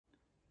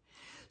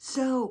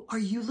So, are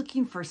you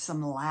looking for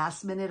some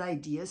last-minute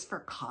ideas for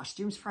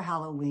costumes for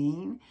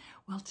Halloween?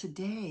 Well,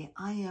 today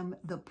I am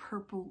the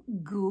purple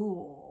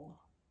ghoul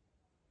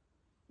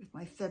with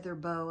my feather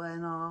boa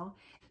and all.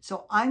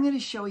 So I'm going to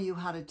show you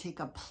how to take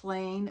a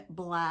plain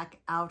black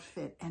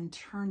outfit and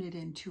turn it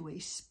into a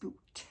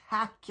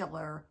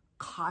spectacular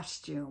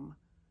costume.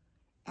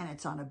 And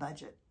it's on a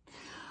budget.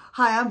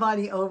 Hi, I'm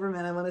Bonnie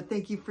Overman. I want to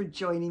thank you for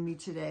joining me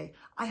today.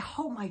 I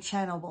hope my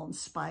channel will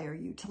inspire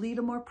you to lead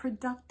a more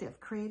productive,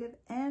 creative,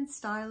 and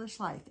stylish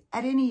life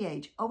at any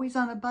age, always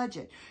on a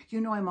budget. You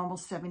know I'm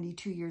almost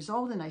 72 years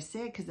old, and I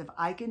say it because if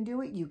I can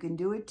do it, you can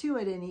do it too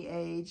at any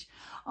age.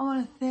 I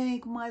want to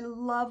thank my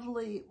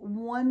lovely,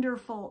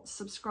 wonderful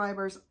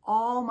subscribers,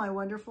 all my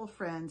wonderful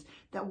friends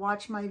that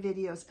watch my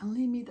videos and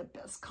leave me the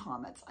best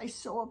comments. I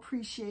so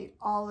appreciate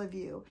all of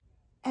you.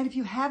 And if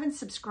you haven't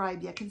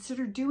subscribed yet,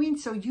 consider doing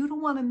so. You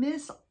don't want to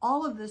miss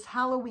all of this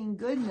Halloween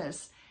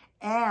goodness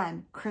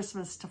and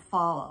Christmas to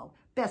follow.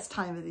 Best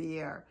time of the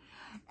year.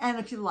 And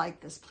if you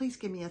like this, please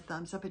give me a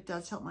thumbs up. It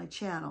does help my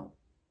channel.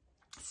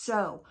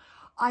 So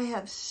I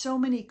have so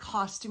many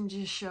costumes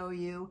to show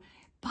you,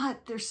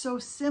 but they're so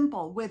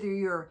simple. Whether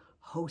you're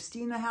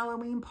hosting a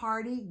Halloween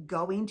party,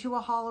 going to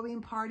a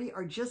Halloween party,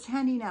 or just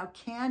handing out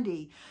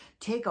candy,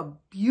 take a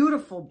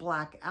beautiful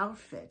black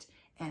outfit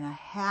and a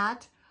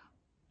hat,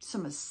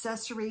 some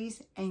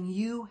accessories, and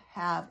you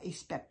have a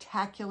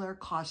spectacular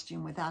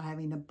costume without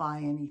having to buy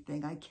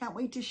anything. I can't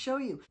wait to show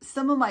you.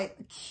 Some of my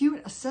cute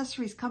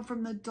accessories come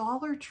from the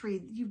Dollar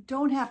Tree. You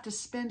don't have to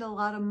spend a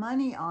lot of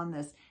money on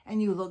this,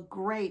 and you look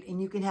great, and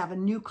you can have a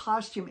new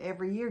costume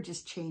every year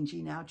just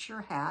changing out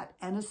your hat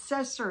and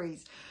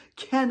accessories.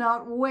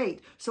 Cannot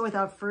wait. So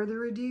without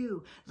further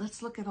ado,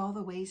 let's look at all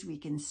the ways we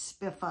can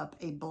spiff up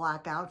a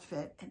black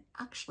outfit and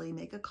actually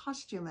make a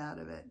costume out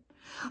of it.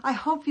 I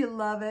hope you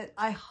love it.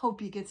 I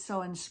hope you get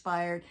so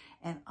inspired,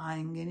 and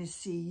I'm going to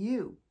see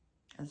you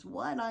as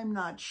what I'm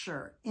not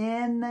sure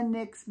in the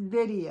next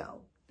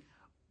video.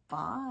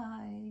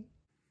 Bye.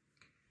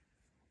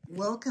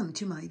 Welcome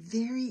to my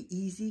very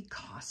easy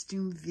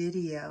costume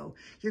video.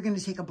 You're going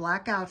to take a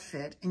black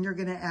outfit and you're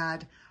going to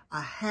add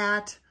a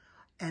hat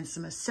and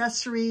some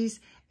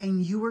accessories,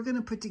 and you are going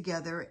to put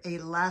together a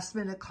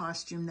last-minute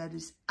costume that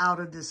is out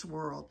of this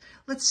world.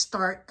 Let's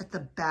start at the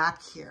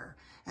back here.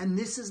 And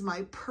this is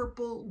my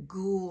purple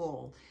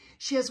ghoul.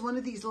 She has one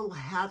of these little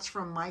hats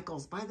from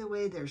Michael's. By the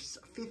way, there's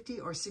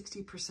 50 or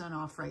 60%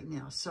 off right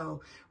now.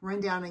 So run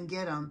down and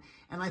get them.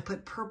 And I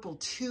put purple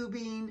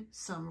tubing,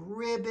 some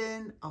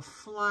ribbon, a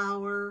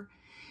flower,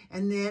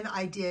 and then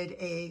I did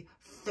a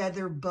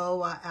feather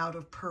boa out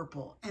of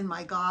purple. And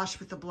my gosh,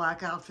 with the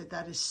black outfit,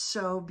 that is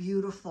so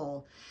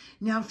beautiful.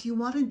 Now, if you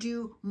want to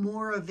do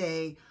more of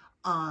a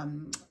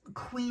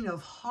Queen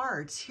of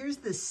Hearts, here's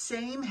the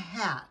same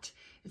hat.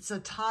 It's a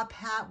top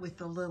hat with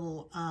a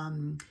little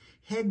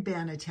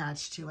headband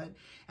attached to it.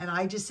 And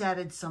I just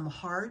added some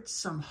hearts,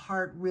 some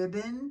heart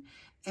ribbon,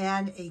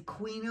 and a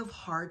Queen of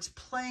Hearts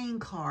playing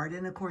card.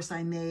 And of course,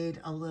 I made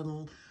a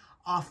little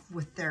off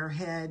with their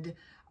head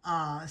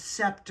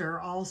scepter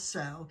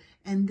also.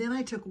 And then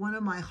I took one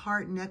of my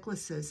heart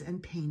necklaces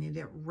and painted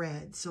it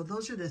red. So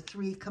those are the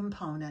three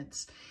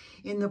components.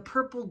 In the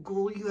purple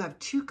ghoul, you have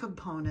two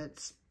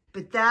components.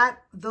 But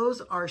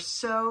those are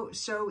so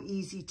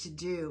easy to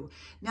do.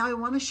 Now I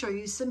want to show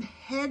you some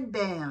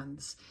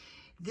headbands.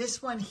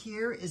 This one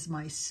here is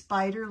my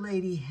Spider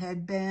Lady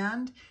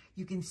headband.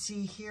 You can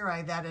see here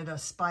I've added a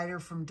spider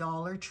from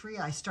Dollar Tree.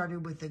 I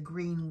started with a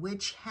green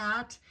witch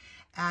hat,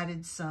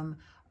 added some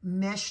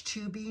mesh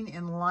tubing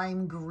in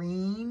lime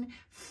green,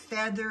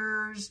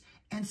 feathers,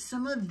 and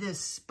some of this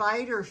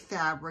spider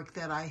fabric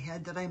that I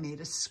had that I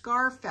made a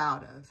scarf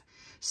out of.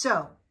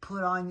 So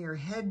put on your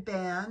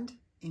headband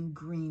in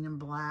green and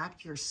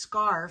black, your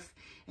scarf,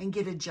 and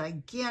get a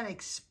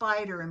gigantic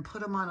spider and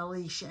put them on a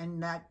leash,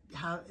 and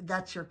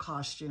that's your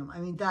costume. I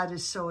mean, that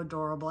is so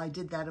adorable. I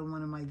did that in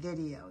one of my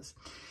videos.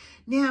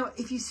 Now,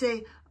 if you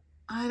say,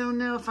 I don't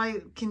know if I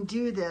can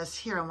do this,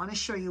 here, I want to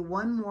show you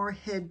one more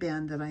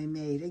headband that I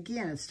made.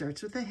 Again, it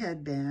starts with a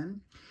headband,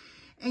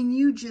 and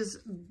you just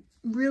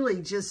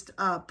really just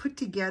put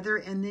together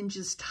and then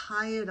just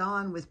tie it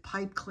on with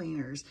pipe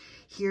cleaners.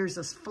 Here's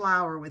a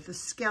flower with a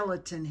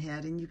skeleton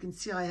head, and you can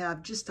see I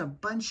have just a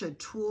bunch of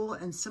tulle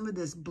and some of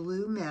this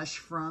blue mesh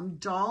from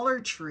Dollar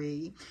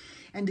Tree.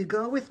 And to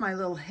go with my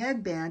little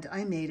headband,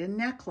 I made a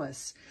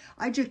necklace.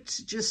 I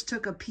just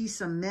took a piece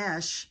of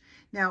mesh.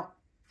 Now,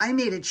 I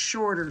made it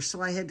shorter,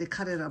 so I had to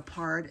cut it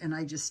apart, and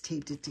I just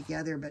taped it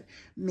together, but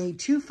made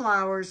two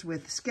flowers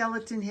with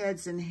skeleton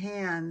heads and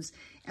hands,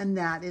 and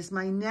that is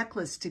my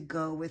necklace to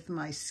go with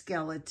my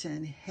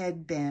skeleton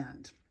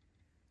headband.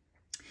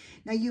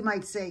 Now, you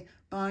might say,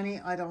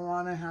 Bonnie, I don't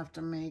want to have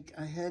to make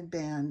a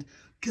headband.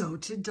 Go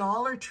to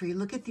Dollar Tree.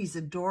 Look at these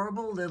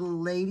adorable little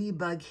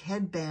ladybug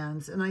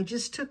headbands. And I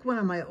just took one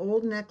of my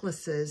old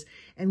necklaces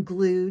and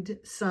glued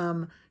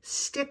some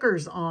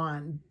stickers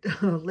on.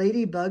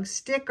 Ladybug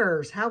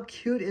stickers. How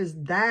cute is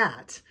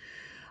that?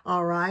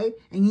 All right.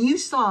 And you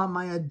saw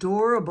my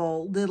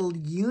adorable little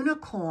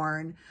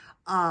unicorn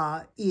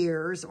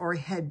ears or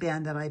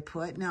headband that I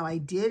put. Now I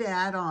did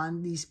add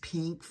on these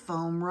pink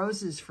foam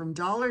roses from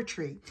Dollar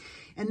Tree.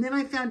 And then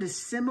I found a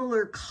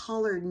similar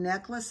colored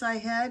necklace I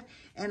had,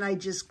 and I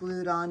just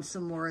glued on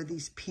some more of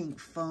these pink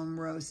foam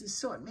roses.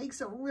 So it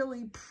makes a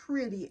really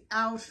pretty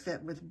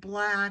outfit with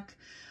black.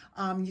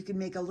 You can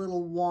make a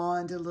little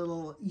wand, a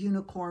little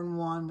unicorn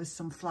wand with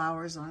some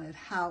flowers on it.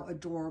 How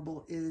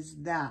adorable is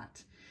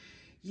that?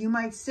 You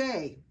might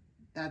say,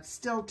 that's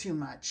still too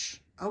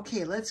much.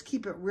 Okay, let's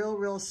keep it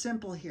real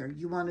simple here.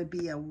 You want to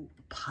be a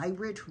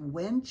pirate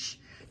winch?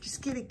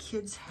 Just get a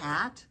kid's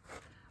hat,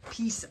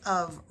 piece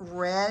of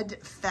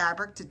red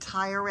fabric to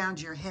tie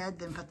around your head,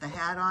 then put the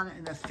hat on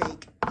and a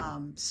fake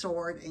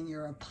sword, and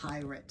you're a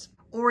pirate.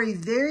 Or a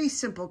very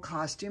simple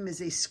costume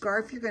is a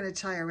scarf you're going to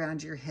tie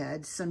around your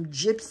head, some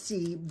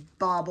gypsy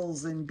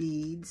baubles and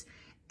beads,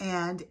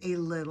 and a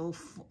little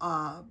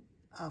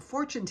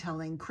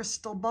fortune-telling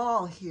crystal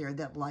ball here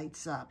that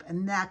lights up,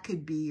 and that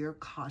could be your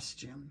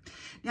costume.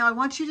 Now, I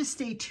want you to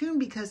stay tuned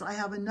because I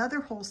have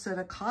another whole set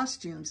of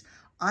costumes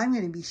I'm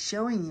going to be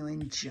showing you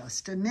in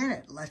just a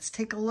minute. Let's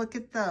take a look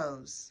at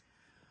those.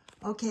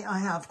 Okay, I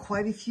have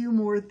quite a few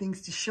more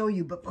things to show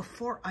you, but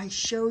before I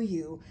show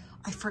you,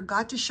 I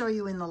forgot to show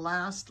you in the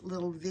last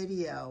little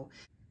video.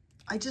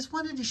 I just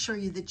wanted to show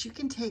you that you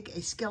can take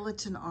a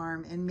skeleton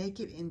arm and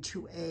make it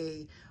into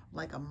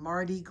like a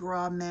Mardi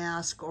Gras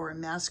mask or a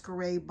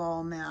masquerade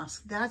ball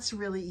mask. That's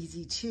really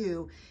easy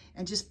too.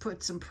 And just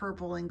put some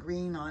purple and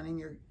green on and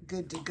you're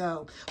good to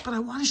go. But I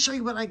want to show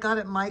you what I got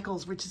at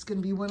Michael's, which is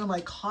going to be one of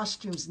my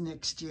costumes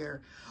next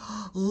year.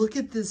 Look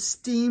at this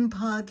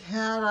steampunk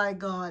hat I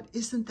got.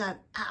 Isn't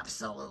that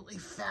absolutely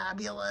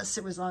fabulous?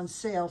 It was on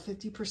sale,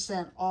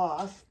 50%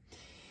 off.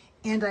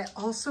 And I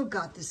also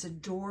got this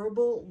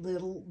adorable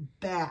little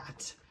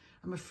bat.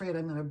 I'm afraid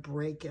I'm going to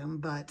break him,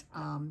 but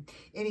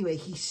anyway,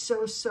 he's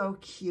so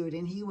cute,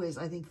 and he was,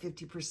 I think,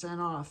 50%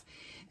 off.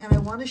 And I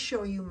want to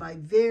show you my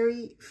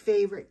very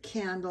favorite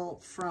candle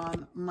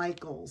from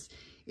Michael's.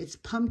 It's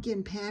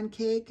Pumpkin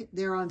Pancake.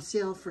 They're on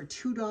sale for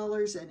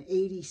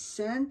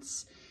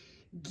 $2.80.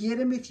 Get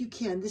them if you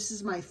can. This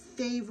is my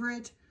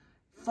favorite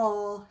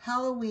fall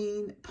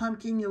Halloween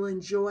pumpkin. You'll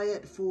enjoy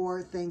it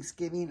for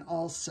Thanksgiving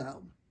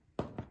also.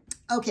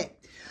 Okay,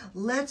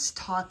 let's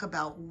talk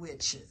about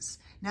witches.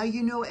 Now,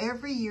 you know,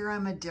 every year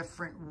I'm a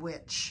different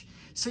witch.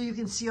 So you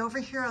can see over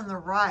here on the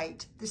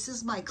right, this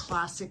is my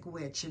classic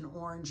witch in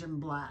orange and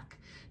black.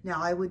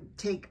 Now,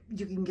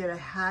 you can get a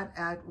hat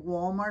at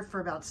Walmart for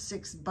about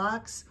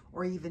 $6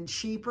 or even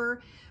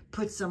cheaper.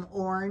 Put some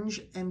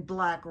orange and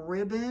black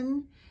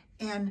ribbon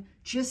and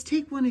just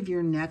take one of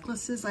your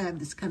necklaces. I have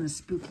this kind of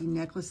spooky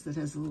necklace that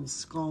has a little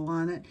skull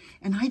on it.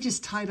 And I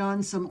just tied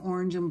on some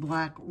orange and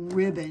black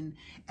ribbon.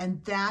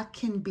 And that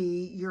can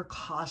be your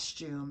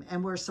costume.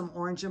 And wear some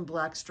orange and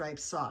black striped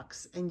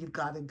socks. And you've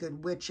got a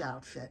good witch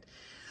outfit.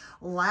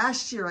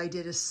 Last year I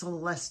did a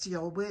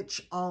celestial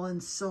witch all in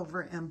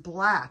silver and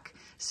black.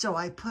 So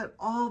I put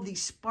all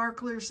these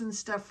sparklers and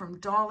stuff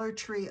from Dollar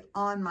Tree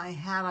on my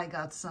hat. I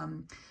got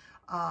some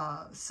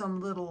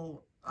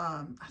little...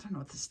 I don't know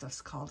what this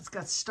stuff's called. It's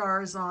got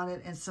stars on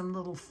it and some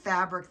little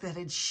fabric that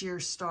had sheer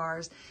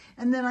stars.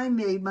 And then I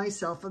made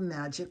myself a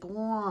magic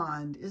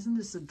wand. Isn't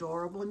this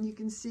adorable? And you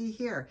can see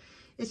here,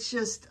 it's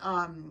just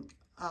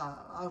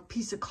a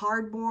piece of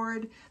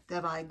cardboard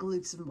that I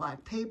glued some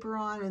black paper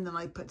on, and then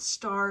I put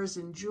stars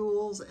and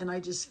jewels, and I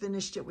just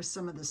finished it with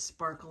some of the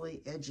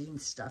sparkly edging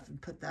stuff and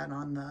put that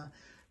on the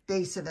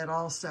base of it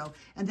also.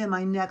 And then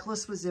my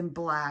necklace was in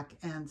black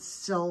and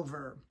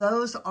silver.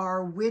 Those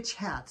are witch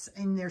hats,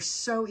 and they're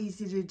so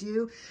easy to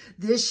do.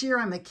 This year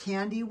I'm a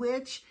candy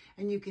witch,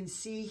 and you can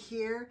see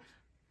here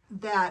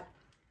that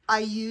I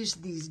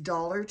used these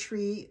Dollar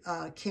Tree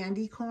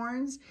candy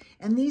corns,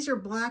 and these are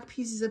black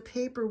pieces of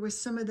paper with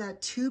some of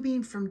that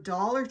tubing from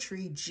Dollar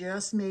Tree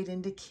just made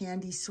into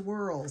candy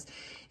swirls.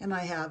 And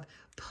I have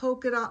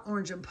polka dot,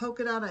 orange and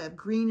polka dot. I have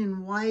green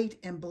and white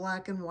and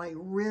black and white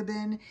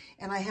ribbon.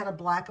 And I had a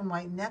black and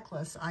white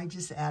necklace. I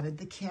just added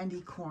the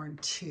candy corn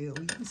too.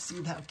 You can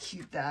see how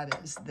cute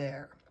that is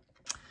there.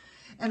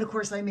 And of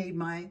course I made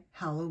my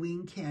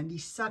Halloween candy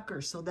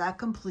sucker. So that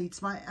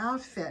completes my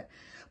outfit.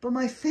 But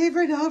my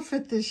favorite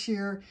outfit this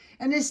year,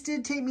 and this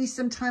did take me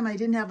some time, I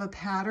didn't have a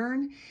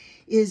pattern,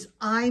 is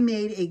I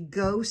made a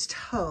ghost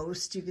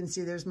host. You can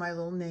see there's my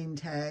little name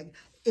tag,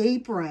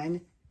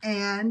 apron,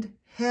 and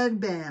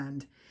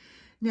headband.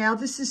 Now,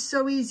 this is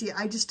so easy.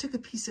 I just took a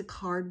piece of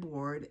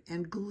cardboard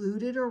and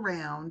glued it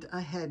around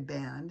a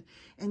headband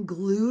and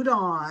glued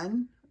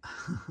on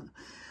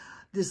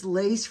this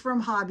lace from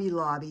Hobby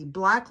Lobby,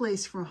 black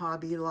lace from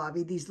Hobby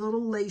Lobby, these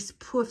little lace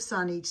poofs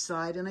on each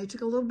side. And I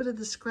took a little bit of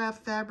the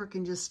scrap fabric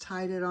and just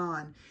tied it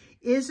on.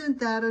 Isn't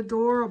that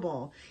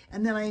adorable?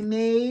 And then I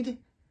made,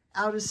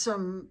 out of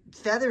some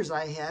feathers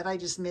I had, I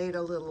just made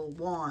a little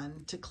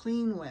wand to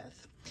clean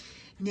with.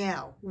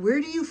 Now,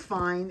 where do you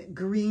find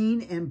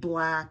green and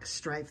black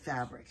striped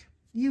fabric?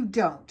 You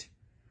don't.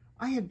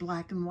 I had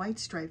black and white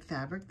striped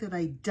fabric that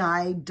I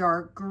dyed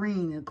dark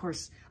green. Of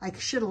course, I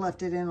should have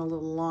left it in a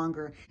little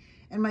longer.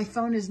 and my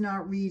phone is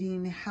not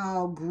reading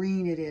how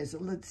green it is.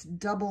 Let's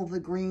double the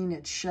green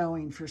it's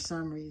showing for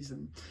some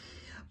reason.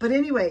 But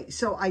anyway,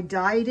 so I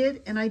dyed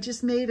it, and I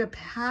just made a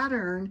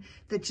pattern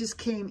that just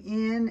came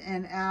in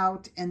and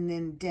out and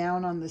then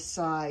down on the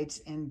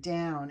sides and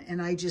down.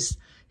 And I just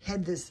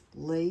had this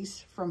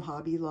lace from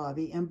Hobby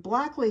Lobby and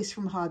black lace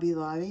from Hobby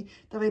Lobby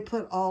that I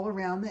put all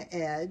around the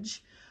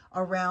edge,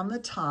 around the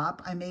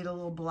top. I made a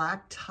little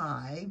black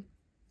tie.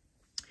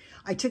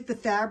 I took the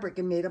fabric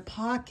and made a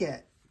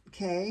pocket,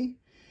 okay?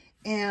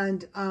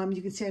 And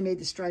you can see I made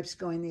the stripes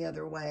going the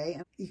other way.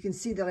 You can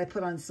see that I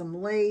put on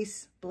some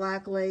lace,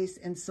 black lace,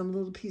 and some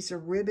little piece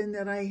of ribbon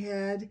that I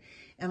had.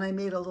 And I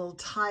made a little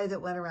tie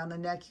that went around the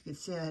neck. You can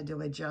see I had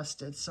to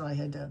adjust it, so I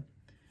had to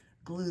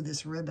glue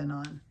this ribbon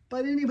on.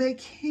 But anyway, it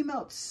came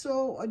out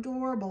so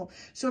adorable.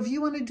 So if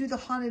you want to do the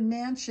Haunted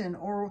Mansion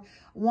or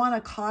want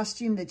a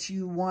costume that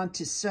you want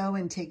to sew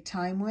and take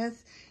time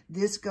with,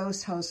 this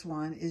Ghost Host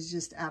one is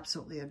just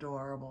absolutely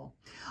adorable.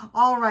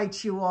 All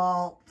right, you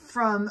all,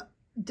 from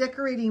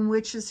decorating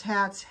witches'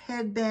 hats,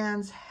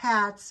 headbands,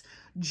 hats,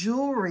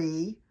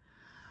 jewelry,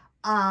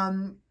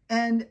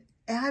 and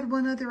add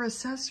one other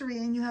accessory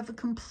and you have a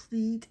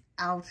complete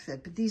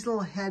outfit. But these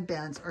little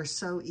headbands are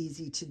so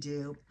easy to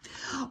do.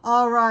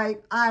 All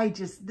right,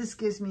 this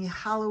gives me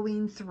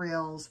Halloween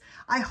thrills.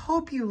 I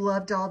hope you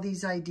loved all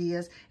these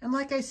ideas. And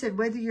like I said,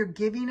 whether you're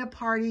giving a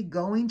party,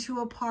 going to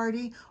a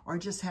party, or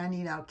just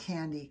handing out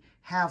candy,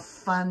 have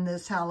fun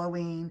this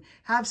Halloween.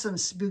 Have some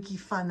spooky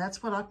fun.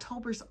 That's what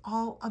October's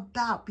all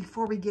about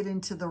before we get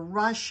into the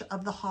rush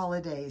of the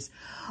holidays.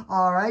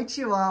 All right,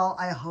 you all.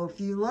 I hope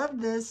you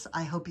loved this.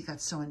 I hope you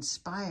got so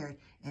inspired.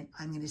 And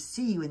I'm going to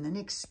see you in the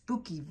next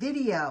spooky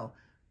video.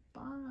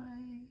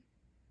 Bye.